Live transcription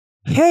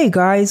Hey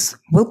guys,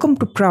 welcome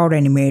to Proud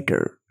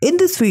Animator. In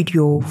this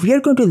video, we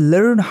are going to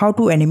learn how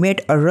to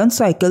animate a run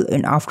cycle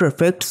in After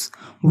Effects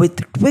with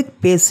Duik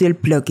Bassel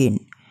plugin.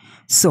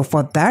 So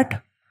for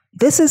that,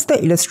 this is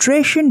the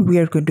illustration we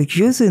are going to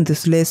use in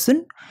this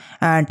lesson,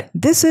 and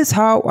this is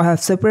how I have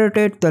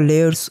separated the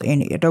layers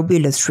in Adobe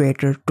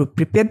Illustrator to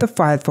prepare the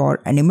file for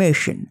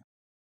animation.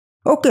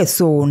 Okay,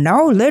 so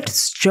now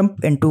let's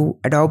jump into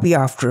Adobe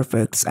After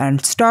Effects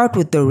and start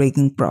with the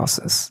rigging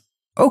process.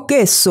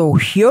 Okay, so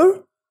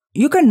here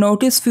you can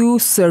notice few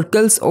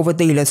circles over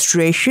the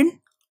illustration.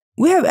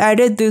 We have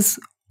added these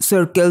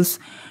circles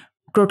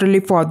totally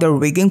for the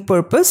rigging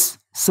purpose.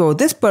 So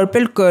this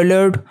purple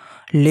colored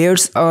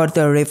layers are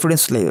the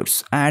reference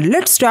layers. And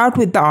let's start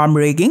with the arm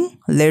rigging.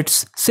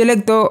 Let's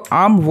select the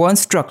arm 1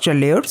 structure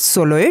layer,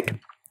 solo it.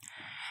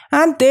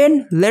 And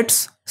then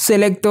let's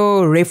select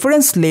the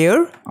reference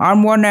layer,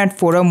 arm 1 and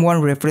forearm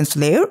 1 reference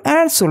layer,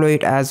 and solo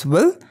it as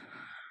well.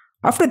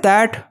 After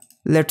that,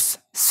 let's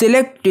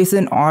select this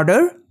in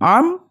order,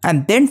 arm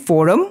and then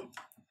forearm.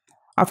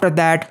 After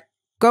that,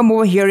 come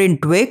over here in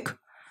Duik,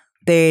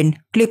 then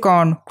click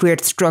on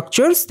create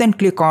structures, then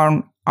click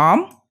on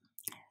arm.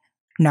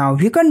 Now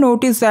you can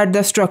notice that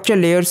the structure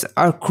layers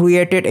are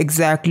created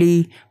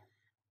exactly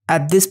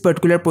at this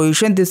particular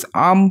position. This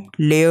arm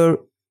layer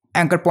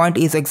anchor point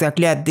is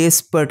exactly at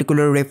this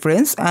particular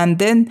reference, and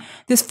then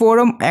this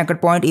forearm anchor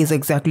point is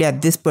exactly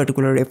at this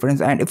particular reference.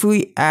 And if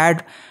we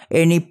add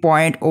any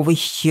point over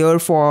here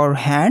for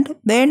hand,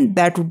 then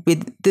that would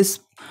be this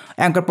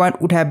anchor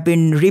point would have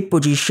been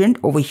repositioned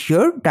over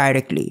here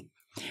directly.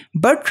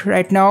 But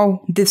right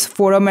now this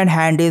forearm and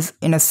hand is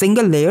in a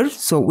single layer,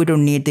 so we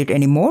don't need it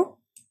anymore.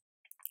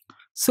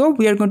 So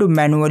we are going to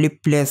manually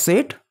place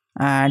it,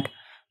 and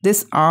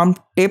this arm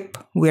tip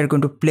we are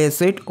going to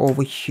place it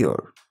over here.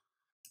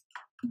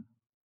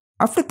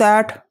 After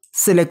that,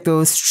 select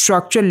the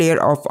structure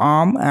layer of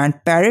arm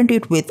and parent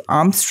it with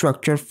arm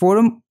structure,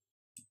 forearm,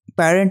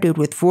 parent it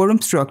with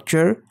forearm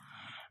structure,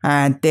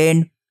 and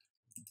then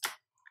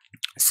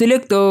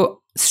select the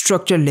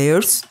structure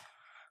layers,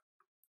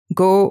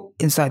 go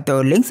inside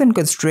the links and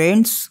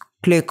constraints,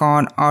 click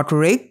on auto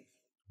rig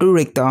to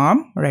rig the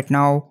arm. Right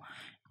now,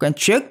 you can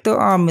check the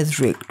arm is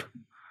rigged.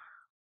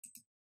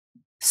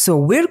 So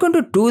we're going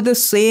to do the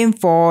same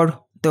for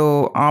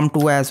the arm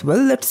 2 as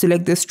well. Let's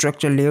select the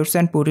structure layers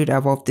and put it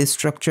above this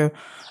structure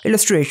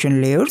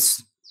illustration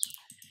layers.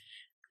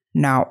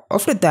 Now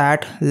after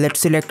that, let's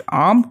select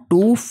arm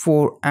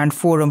 2 and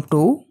forearm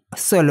 2,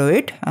 solo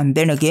it, and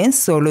then again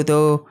solo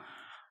the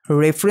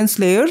reference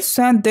layers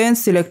and then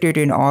select it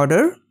in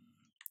order.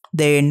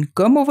 Then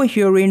come over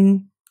here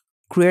in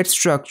create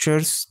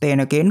structures, then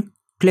again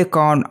click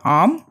on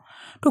arm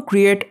to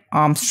create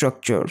arm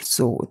structure.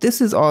 So this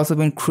has also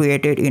been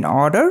created in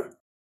order.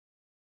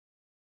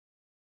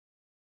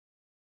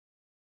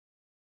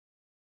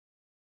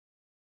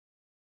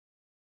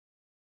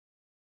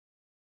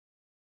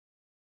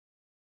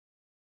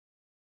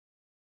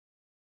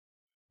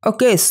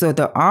 Okay, so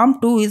the arm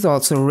 2 is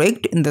also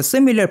rigged in the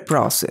similar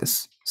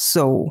process.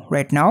 So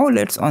right now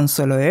let's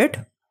unsolo it.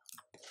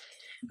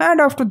 And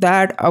after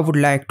that, I would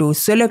like to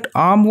select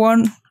arm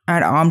 1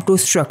 and arm 2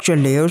 structure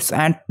layers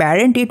and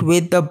parent it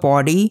with the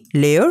body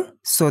layer,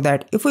 so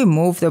that if we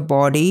move the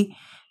body,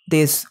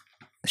 these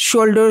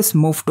shoulders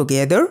move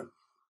together.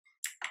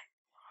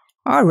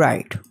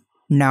 Alright,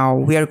 now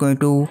we are going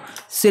to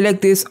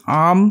select these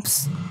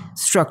arms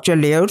structure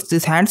layers,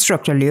 these hand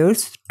structure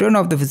layers, turn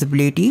off the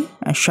visibility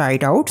and shy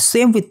it out.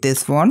 Same with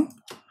this one,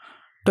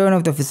 turn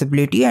off the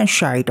visibility and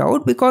shy it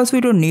out, because we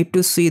don't need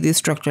to see these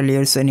structure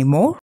layers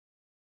anymore.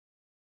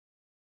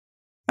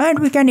 And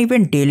we can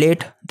even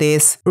delete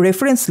these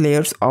reference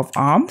layers of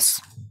arms.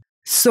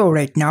 So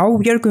right now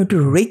we are going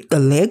to rig the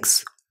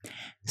legs.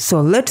 So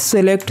let's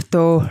select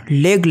the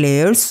leg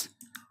layers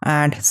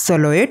and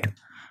solo it,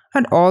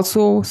 and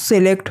also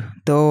select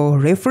the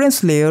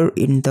reference layer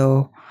in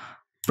the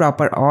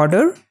proper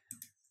order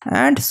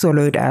and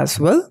solo it as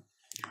well.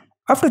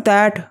 After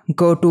that,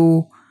 go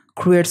to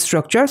create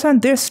structures,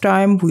 and this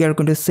time we are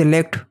going to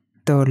select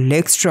the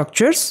leg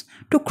structures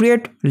to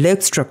create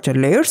leg structure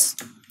layers.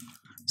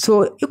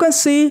 So you can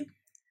see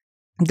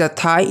the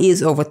thigh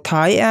is over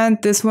thigh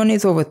and this one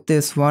is over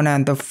this one,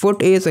 and the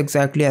foot is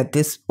exactly at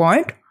this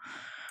point.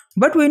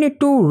 But we need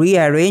to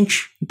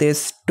rearrange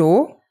this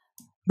toe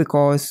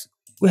because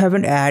we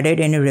haven't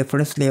added any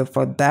reference layer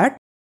for that.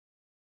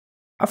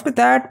 After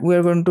that, we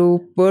are going to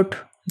put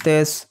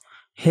this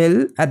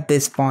heel at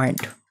this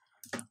point.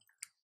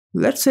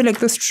 Let's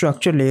select the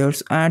structure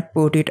layers and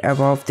put it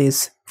above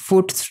this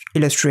foot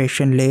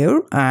illustration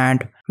layer,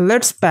 and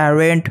let's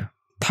parent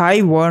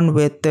thigh 1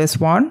 with this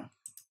one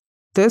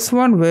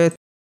with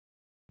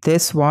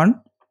this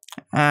one,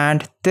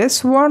 and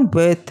this one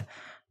with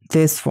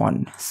this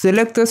one.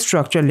 Select the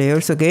structure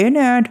layers again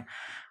and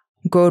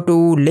go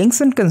to links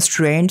and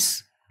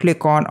constraints,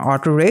 click on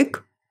auto rig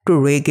to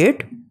rig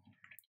it.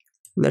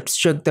 Let's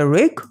check the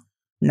rig.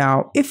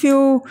 Now if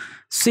you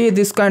see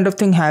this kind of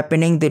thing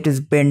happening, that is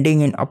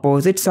bending in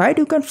opposite side,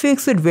 you can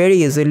fix it very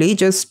easily.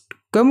 Just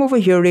come over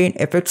here in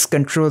Effects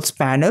Controls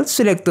panel,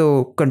 select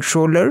the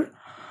controller,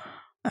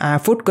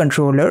 foot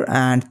controller,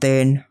 and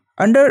then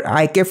under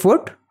IK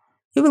foot,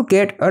 you will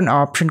get an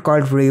option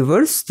called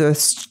reverse.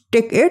 Just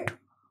tick it,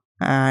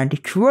 and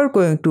you are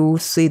going to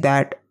see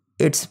that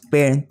it's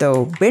bent,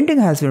 the bending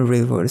has been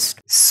reversed.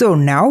 So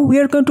now we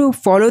are going to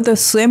follow the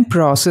same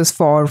process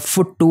for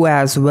foot 2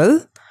 as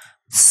well.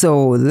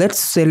 So let's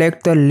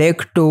select the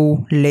leg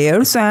 2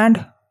 layers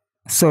and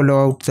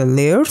solo out the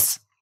layers.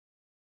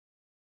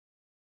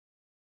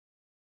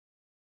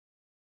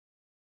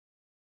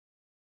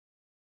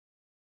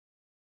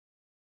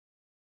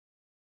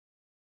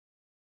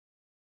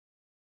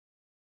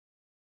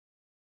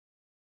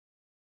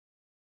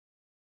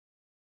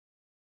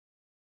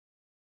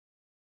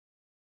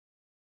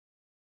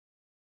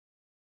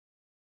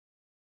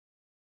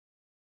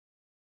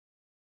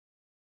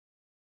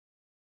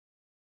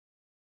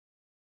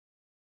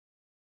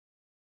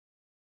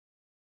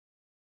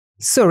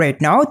 So right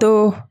now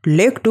the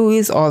leg 2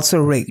 is also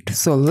rigged.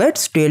 So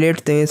let's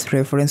delete this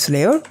reference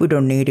layer. We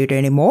don't need it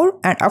anymore.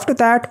 And after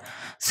that,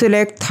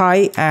 select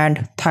thigh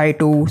and thigh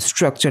 2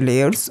 structure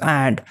layers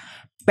and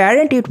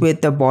parent it with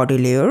the body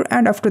layer.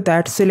 And after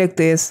that, select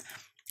this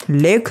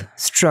leg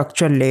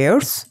structure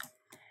layers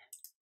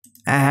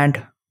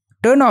and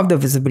turn off the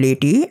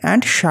visibility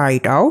and shy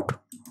it out.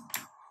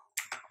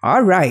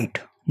 Alright,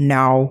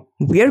 now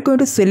we are going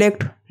to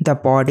select the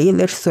body.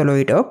 Let's solo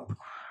it up.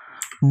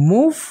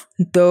 Move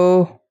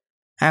the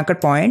anchor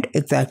point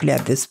exactly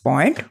at this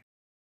point.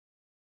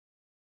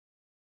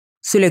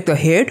 Select the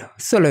head,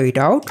 solo it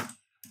out.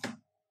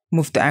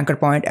 Move the anchor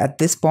point at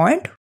this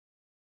point.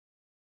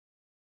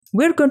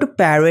 We're going to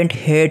parent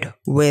head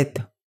with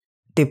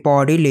the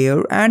body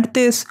layer, and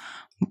this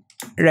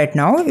right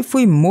now if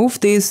we move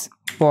this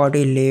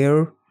body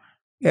layer,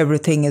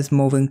 everything is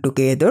moving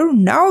together.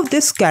 Now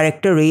this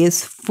character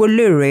is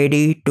fully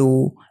ready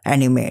to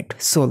animate.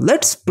 So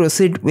let's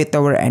proceed with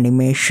our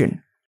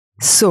animation.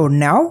 So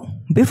now,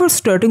 before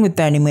starting with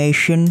the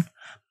animation,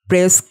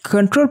 press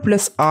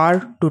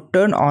Ctrl+R to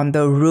turn on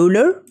the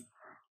ruler,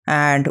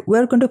 and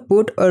we're going to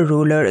put a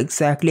ruler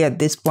exactly at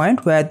this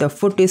point where the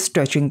foot is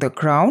touching the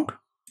ground.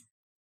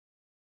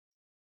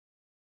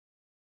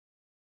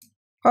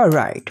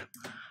 Alright,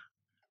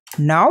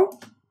 now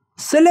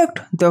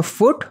select the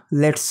foot.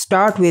 Let's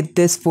start with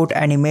this foot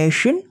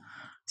animation.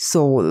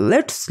 So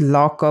let's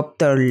lock up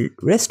the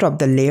rest of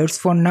the layers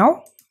for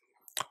now.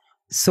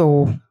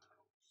 So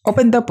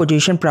open the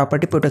position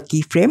property, put a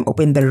keyframe,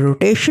 open the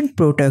rotation,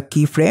 put a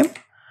keyframe,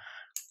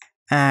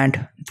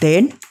 and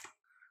then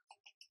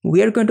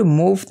we are going to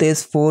move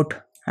this foot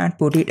and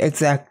put it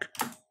exact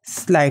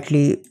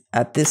slightly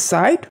at this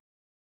side.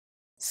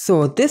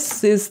 So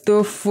this is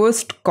the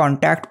first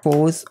contact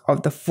pose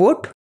of the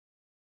foot.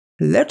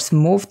 Let's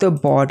move the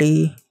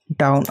body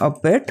down a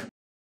bit.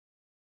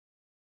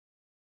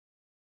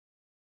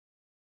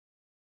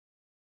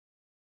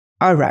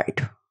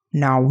 Alright.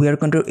 Now we are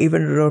going to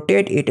even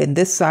rotate it in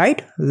this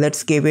side.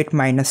 Let's give it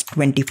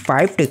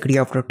 -25 degree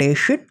of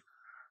rotation.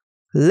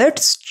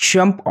 Let's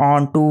jump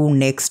on to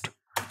next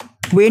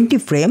 20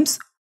 frames.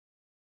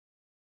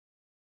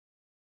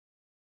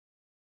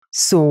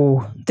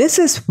 So this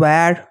is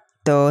where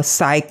the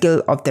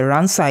cycle of the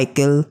run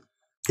cycle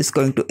is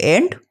going to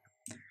end.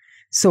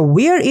 So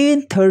we are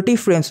in 30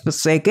 frames per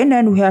second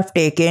and we have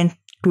taken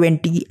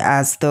 20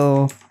 as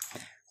the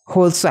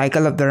whole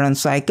cycle of the run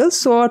cycle.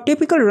 So a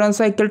typical run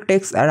cycle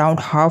takes around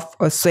half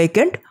a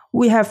second.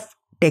 We have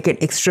taken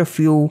extra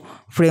few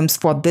frames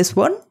for this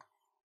one.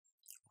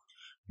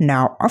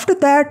 Now after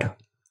that,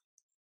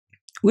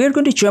 we are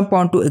going to jump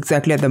on to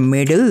exactly at the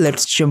middle.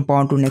 Let's jump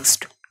on to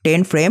next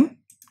 10 frame,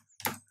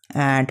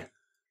 and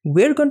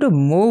we're going to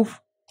move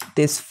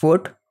this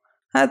foot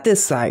at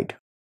this side,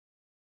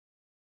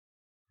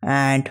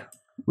 and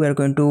we're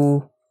going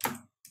to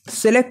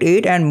select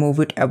it and move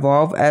it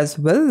above as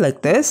well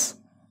like this.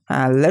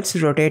 And let's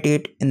rotate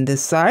it in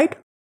this side.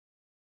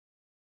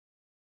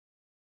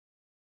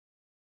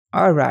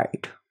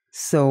 Alright,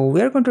 so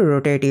we're going to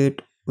rotate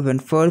it even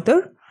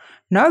further.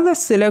 Now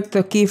let's select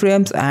the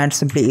keyframes and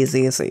simply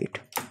erase it.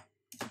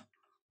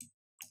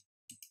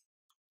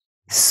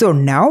 So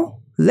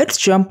now let's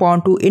jump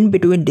on to in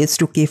between these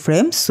two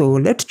keyframes. So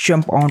let's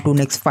jump on to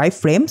next 5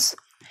 frames,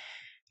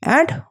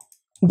 and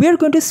we're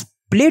going to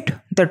split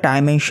the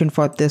dimension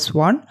for this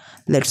one.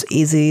 Let's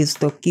erase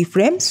the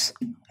keyframes,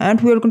 and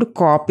we are going to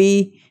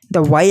copy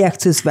the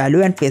y-axis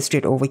value and paste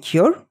it over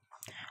here,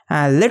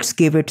 and let's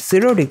give it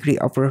 0 degree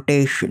of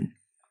rotation.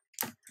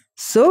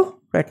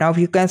 So right now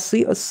you can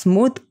see a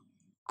smooth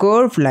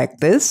curve like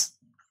this.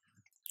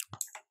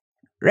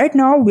 Right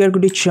now we are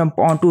going to jump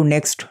on to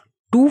next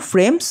 2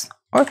 frames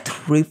or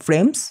 3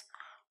 frames,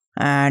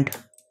 and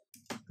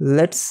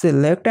let's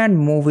select and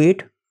move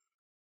it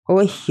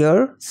over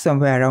here,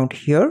 somewhere around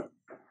here,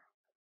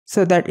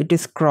 so that it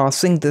is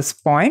crossing this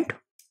point.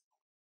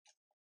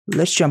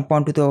 Let's jump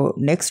on to the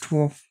next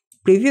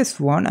previous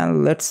one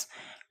and let's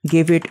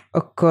give it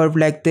a curve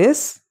like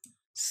this.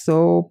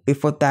 So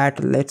before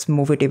that, let's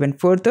move it even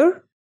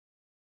further.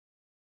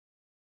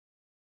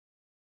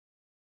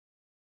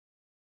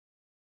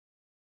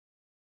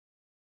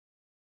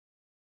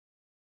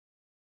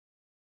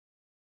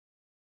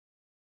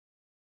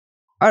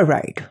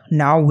 Alright,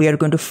 now we are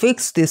going to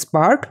fix this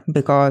part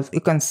because you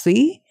can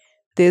see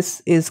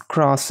this is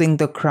crossing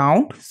the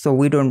ground, so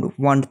we don't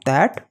want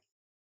that.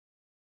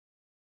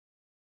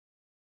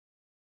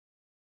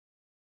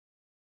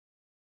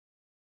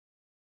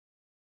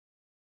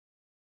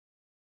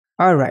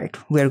 Alright,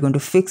 we are going to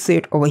fix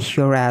it over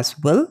here as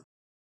well.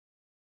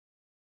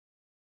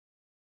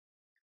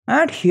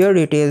 And here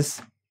it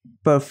is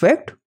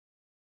perfect.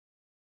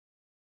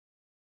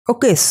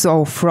 Okay,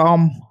 so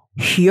from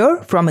here,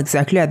 from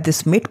exactly at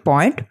this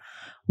midpoint,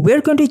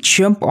 we're going to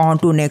jump on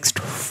to next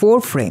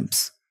 4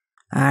 frames.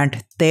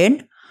 And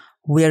then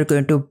we are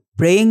going to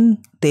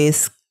bring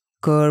this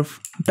curve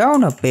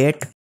down a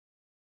bit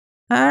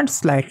and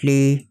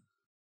slightly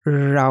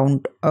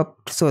round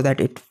up so that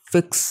it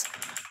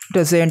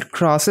doesn't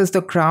crosses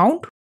the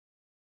ground.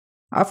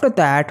 After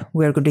that,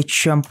 we are going to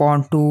jump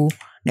on to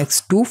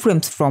next 2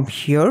 frames from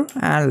here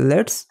and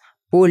let's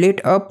pull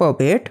it up a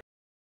bit.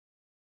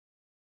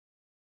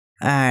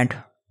 And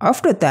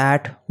after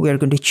that, we are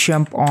going to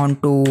jump on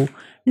to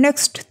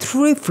next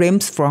 3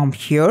 frames from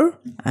here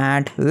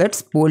and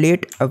let's pull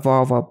it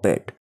above a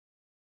bit.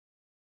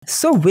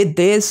 So with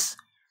this,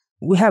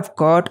 we have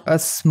got a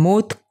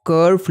smooth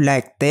curve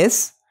like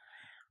this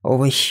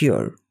over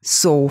here.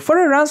 So for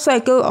a run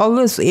cycle,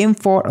 always aim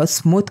for a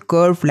smooth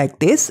curve like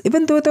this,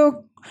 even though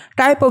the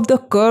type of the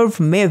curve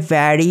may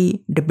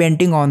vary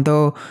depending on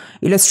the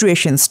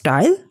illustration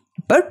style,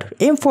 but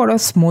aim for a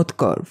smooth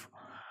curve.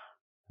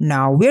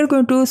 Now we are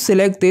going to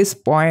select this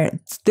 3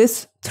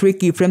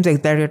 keyframes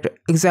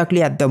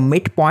exactly at the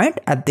midpoint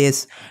at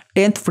this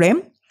 10th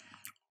frame.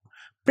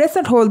 Press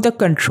and hold the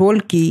Control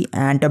key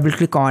and double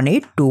click on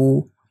it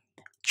to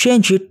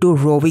change it to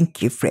roving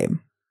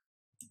keyframe.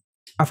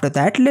 After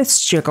that, let's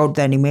check out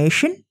the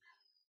animation.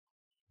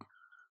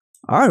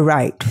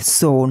 Alright,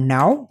 so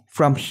now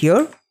from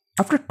here,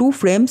 after 2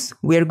 frames,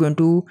 we are going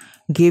to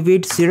give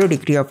it 0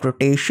 degree of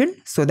rotation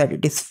so that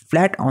it is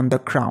flat on the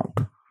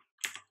ground.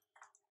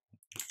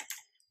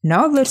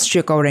 Now let's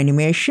check our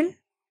animation.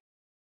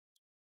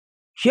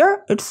 Yeah,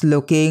 it's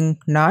looking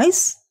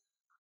nice.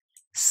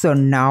 So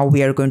now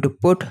we are going to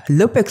put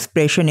loop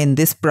expression in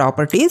these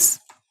properties.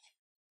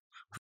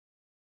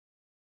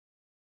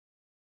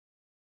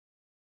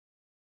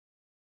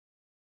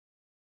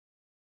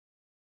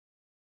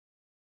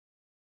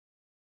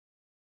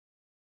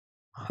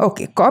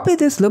 Okay, copy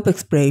this loop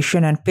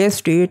expression and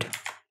paste it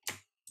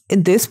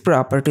in these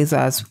properties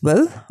as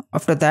well.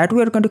 After that,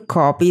 we are going to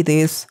copy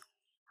these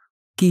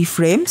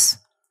keyframes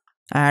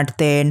and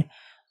then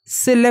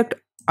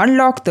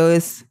unlock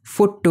this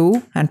foot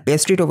 2 and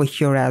paste it over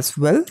here as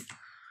well.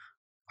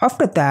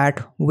 After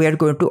that, we are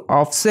going to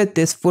offset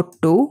this foot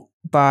 2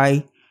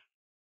 by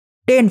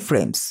 10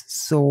 frames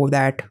so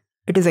that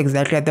it is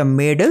exactly at the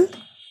middle,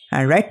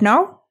 and right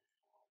now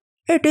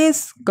it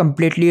is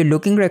completely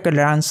looking like a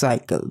run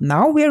cycle.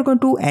 Now we are going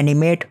to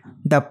animate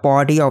the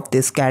body of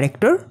this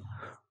character.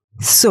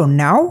 So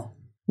now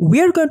we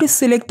are going to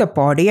select the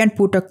body and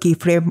put a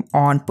keyframe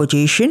on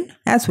position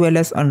as well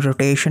as on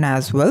rotation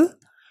as well.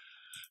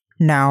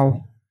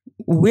 Now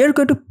we are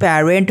going to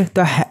parent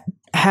the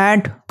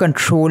hand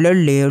controller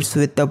layers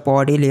with the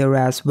body layer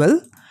as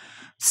well.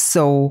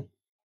 So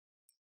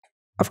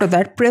after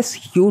that,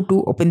 press U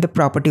to open the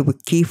property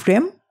with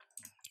keyframe.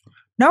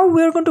 Now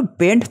we are going to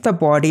bend the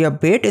body a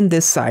bit in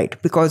this side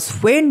because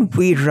when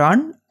we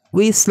run,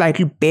 we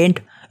slightly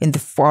bend in the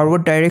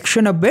forward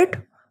direction a bit.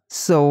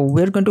 So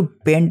we're going to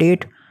bend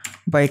it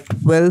by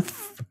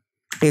 12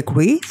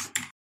 degrees.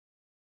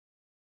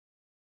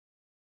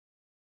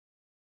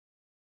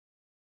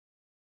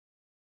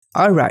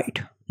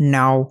 Alright,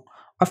 now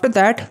after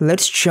that,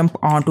 let's jump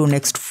on to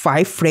next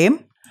 5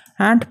 frame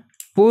and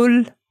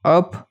pull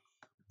up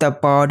the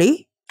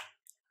body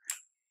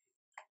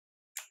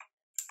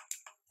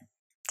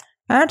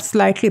and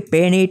slightly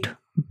bend it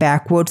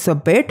backwards a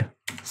bit.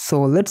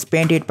 So let's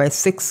bend it by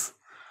 6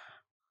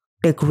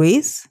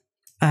 degrees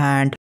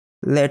and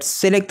let's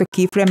select the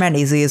keyframe and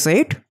erase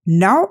it.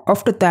 Now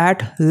after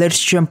that, let's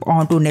jump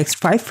on to next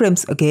 5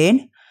 frames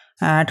again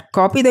and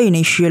copy the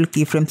initial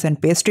keyframes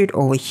and paste it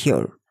over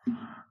here.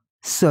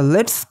 So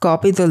let's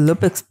copy the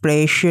loop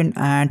expression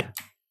and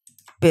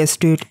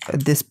paste it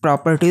these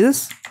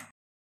properties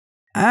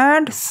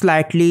and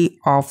slightly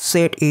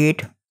offset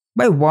it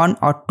by 1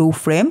 or 2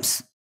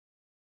 frames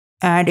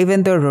and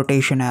even the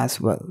rotation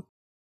as well.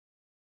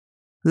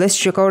 Let's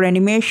check our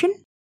animation.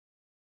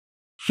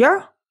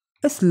 Yeah,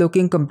 it's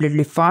looking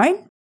completely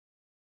fine.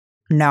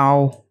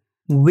 Now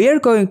we're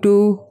going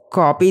to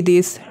copy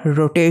these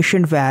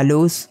rotation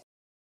values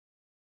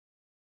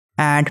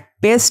and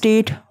paste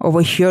it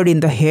over here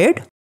in the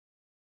head.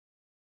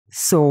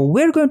 So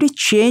we're going to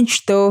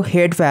change the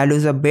head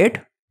values a bit.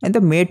 In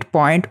the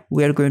midpoint,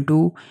 we're going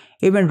to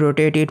even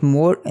rotate it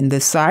more in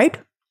this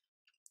side.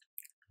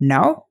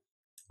 Now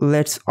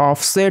let's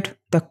offset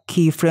the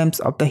keyframes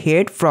of the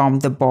head from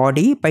the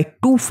body by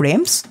 2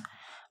 frames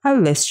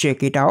and let's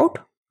check it out.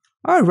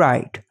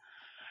 Alright,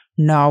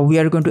 now we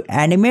are going to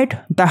animate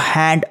the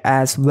hand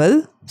as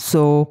well.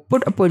 So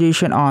put a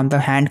position on the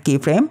hand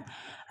keyframe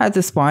at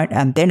this point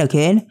and then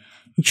again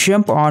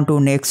jump on to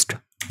next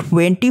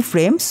 10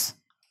 frames.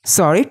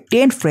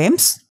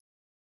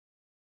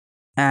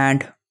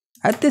 And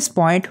at this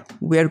point,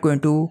 we are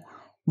going to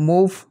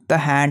move the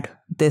hand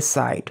this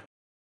side.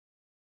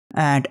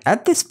 And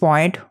at this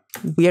point,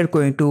 we are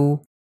going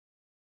to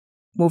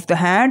move the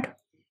hand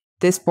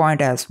this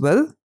point as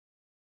well.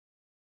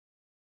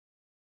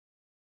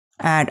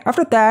 And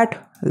after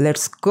that,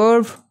 let's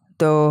curve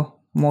the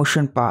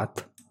motion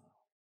path.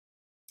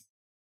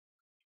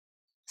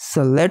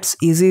 So let's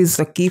ease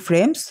the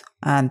keyframes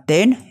and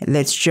then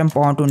let's jump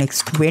on to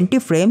next 20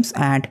 frames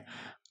and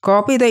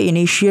copy the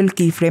initial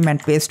keyframe and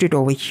paste it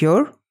over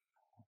here.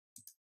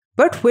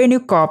 But when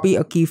you copy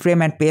a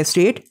keyframe and paste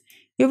it,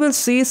 you will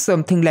see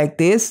something like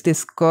this.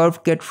 This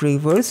curve gets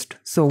reversed.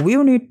 So we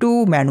need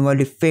to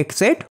manually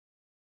fix it.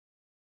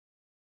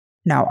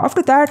 Now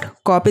after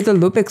that, copy the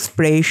loop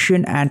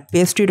expression and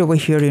paste it over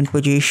here in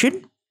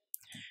position.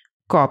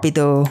 Copy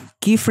the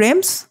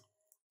keyframes.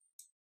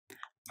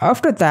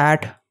 After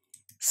that,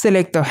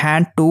 select the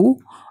hand tool,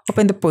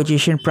 open the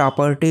position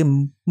property,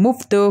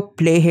 move the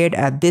playhead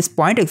at this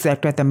point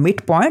exactly at the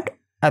midpoint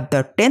at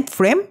the 10th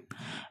frame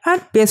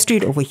and paste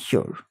it over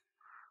here.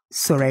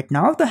 So right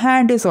now the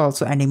hand is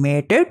also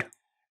animated.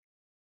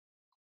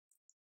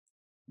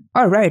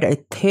 Alright, I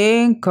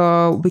think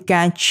we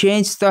can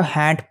change the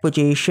hand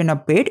position a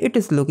bit. It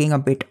is looking a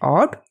bit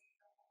odd.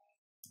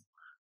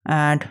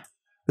 And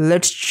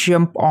let's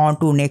jump on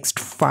to next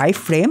 5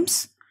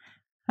 frames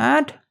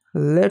and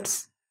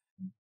let's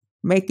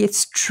make it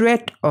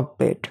straight a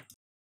bit.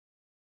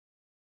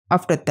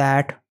 After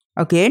that,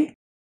 again,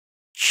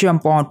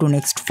 jump on to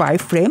next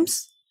 5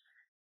 frames.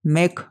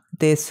 Make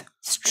this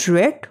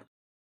straight.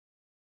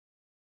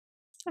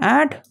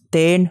 And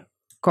then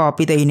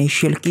copy the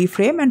initial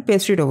keyframe and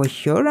paste it over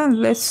here and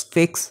let's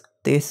fix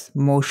this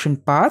motion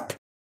path.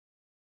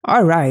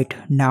 Alright,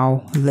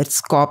 now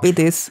let's copy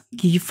this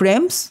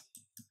keyframes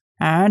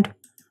and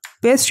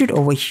paste it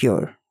over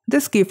here.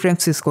 This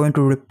keyframes is going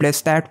to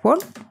replace that one.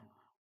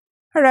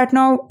 Right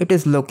now it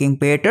is looking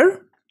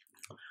better.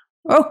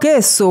 Okay,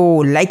 so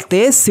like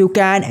this you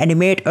can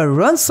animate a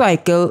run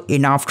cycle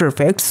in After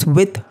Effects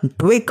with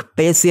Duik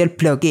Bassel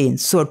plugin.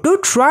 So do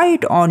try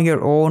it on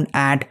your own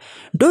and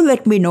do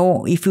let me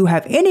know if you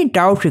have any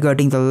doubt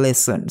regarding the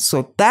lesson.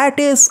 So that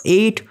is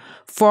it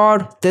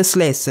for this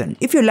lesson.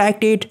 If you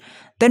liked it,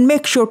 then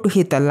make sure to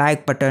hit the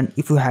like button.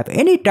 If you have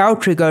any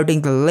doubt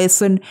regarding the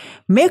lesson,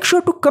 make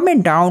sure to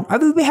comment down. I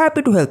will be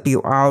happy to help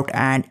you out.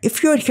 And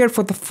if you are here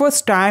for the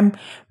first time,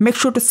 make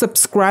sure to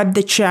subscribe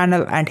the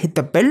channel and hit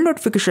the bell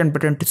notification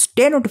button to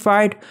stay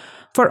notified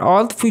for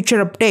all the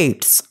future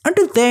updates.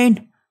 Until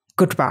then,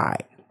 goodbye.